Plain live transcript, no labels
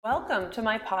Welcome to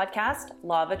my podcast,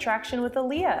 Law of Attraction with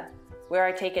Aaliyah, where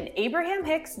I take an Abraham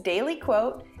Hicks daily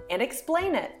quote and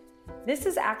explain it. This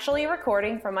is actually a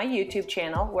recording from my YouTube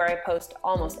channel where I post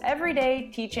almost every day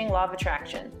teaching Law of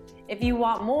Attraction. If you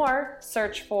want more,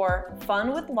 search for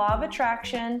Fun with Law of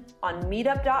Attraction on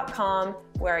meetup.com,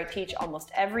 where I teach almost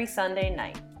every Sunday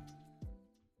night.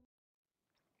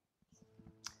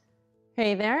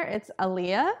 Hey there, it's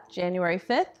Aaliyah, January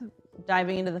 5th,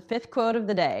 diving into the fifth quote of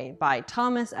the day by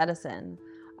Thomas Edison.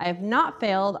 I have not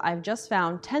failed, I've just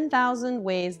found 10,000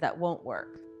 ways that won't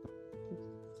work.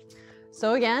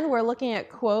 So again, we're looking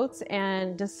at quotes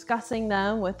and discussing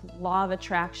them with Law of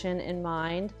Attraction in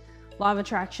mind. Law of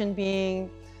Attraction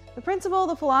being the principle,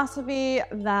 the philosophy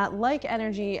that like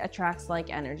energy attracts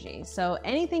like energy. So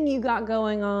anything you got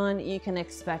going on, you can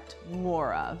expect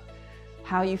more of.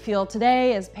 How you feel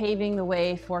today is paving the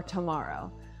way for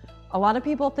tomorrow. A lot of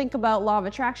people think about Law of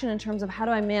Attraction in terms of how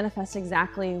do I manifest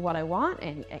exactly what I want,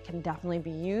 and it can definitely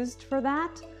be used for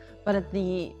that. But at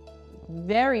the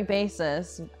very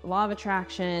basis, Law of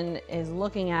Attraction is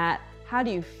looking at how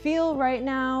do you feel right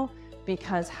now,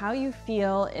 because how you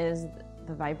feel is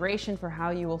the vibration for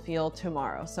how you will feel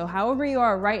tomorrow. So however you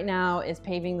are right now is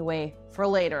paving the way for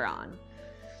later on.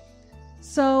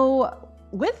 So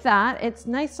with that, it's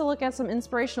nice to look at some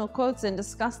inspirational quotes and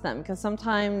discuss them, because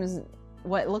sometimes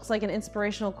what looks like an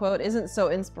inspirational quote isn't so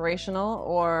inspirational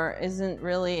or isn't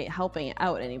really helping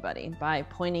out anybody by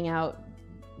pointing out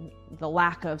the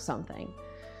lack of something.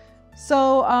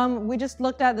 So we just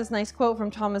looked at this nice quote from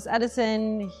Thomas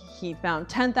Edison. He found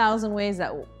 10,000 ways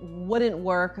that wouldn't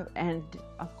work, and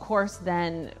of course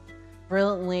then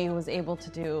brilliantly was able to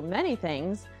do many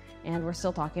things, and we're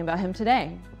still talking about him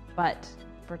today. But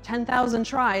for 10,000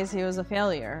 tries, he was a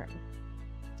failure.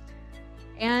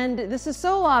 And this is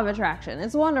so Law of Attraction.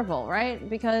 It's wonderful, right?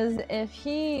 Because if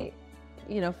he,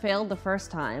 failed the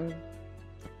first time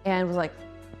and was like,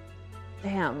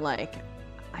 damn, like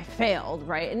I failed,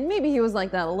 right? And maybe he was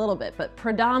like that a little bit, but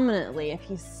predominantly if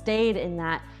he stayed in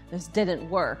that this didn't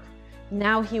work,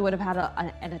 now he would have had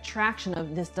an attraction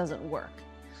of this doesn't work.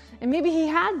 And maybe he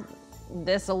had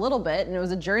this a little bit and it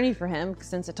was a journey for him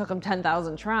since it took him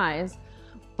 10,000 tries.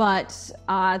 But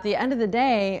at the end of the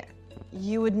day,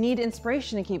 you would need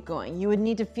inspiration to keep going. You would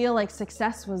need to feel like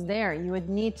success was there. You would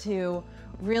need to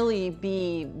really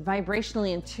be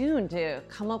vibrationally in tune to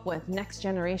come up with next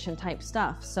generation type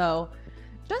stuff. So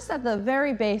just at the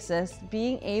very basis,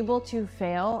 being able to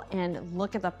fail and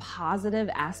look at the positive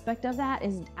aspect of that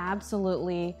is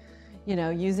absolutely,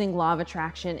 using Law of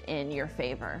Attraction in your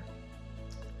favor.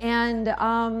 And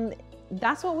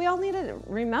that's what we all need to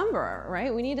remember,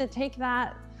 right? We need to take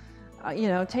that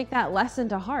take that lesson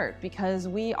to heart, because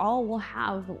we all will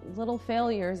have little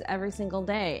failures every single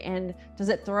day. And does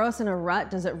it throw us in a rut?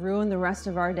 Does it ruin the rest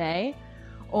of our day?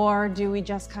 Or do we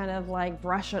just kind of like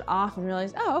brush it off and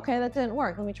realize, oh, okay, that didn't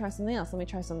work. Let me try something else. Let me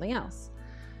try something else.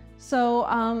 So,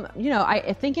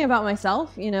 thinking about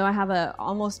myself, I have a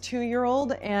almost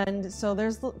 2-year-old, and so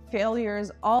there's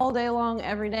failures all day long,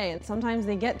 every day. And sometimes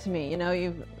they get to me,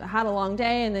 you've had a long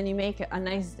day and then you make a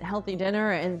nice healthy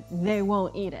dinner and they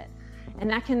won't eat it. And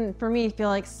that can, for me, feel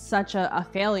like such a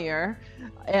failure,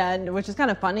 and which is kind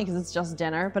of funny because it's just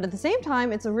dinner. But at the same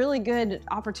time, it's a really good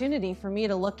opportunity for me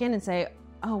to look in and say,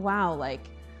 oh, wow, okay,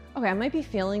 I might be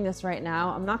feeling this right now.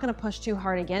 I'm not going to push too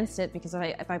hard against it, because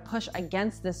if I push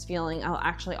against this feeling, I'll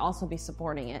actually also be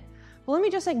supporting it. But let me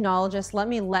just acknowledge this. Let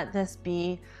me let this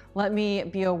be. Let me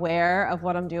be aware of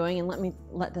what I'm doing, and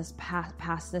let this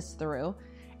pass this through.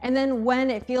 And then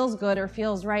when it feels good or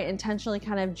feels right, intentionally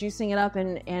kind of juicing it up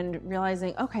and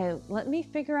realizing, okay, let me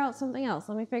figure out something else.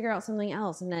 Let me figure out something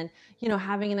else. And then,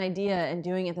 having an idea and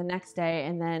doing it the next day,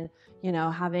 and then,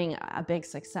 having a big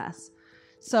success.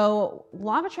 So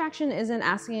Law of Attraction isn't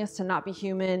asking us to not be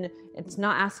human. It's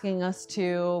not asking us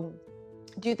to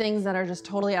do things that are just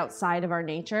totally outside of our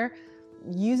nature.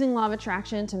 Using Law of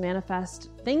Attraction to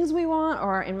manifest things we want,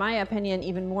 or in my opinion,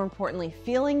 even more importantly,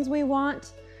 feelings we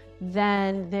want,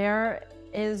 then there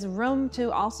is room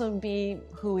to also be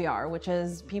who we are, which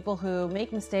is people who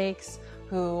make mistakes,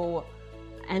 who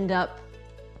end up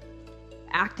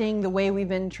acting the way we've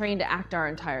been trained to act our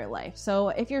entire life. So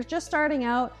if you're just starting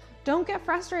out, don't get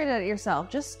frustrated at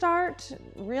yourself. Just start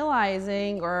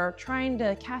realizing or trying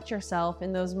to catch yourself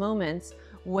in those moments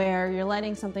where you're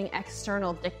letting something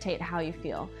external dictate how you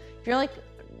feel. If you're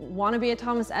want to be a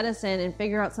Thomas Edison and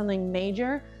figure out something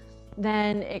major,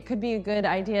 then it could be a good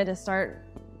idea to start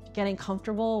getting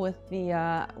comfortable with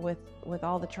the with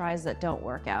all the tries that don't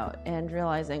work out, and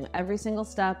realizing every single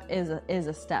step is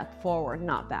a step forward,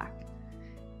 not back.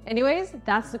 Anyways,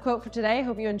 that's the quote for today.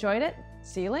 Hope you enjoyed it.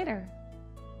 See you later.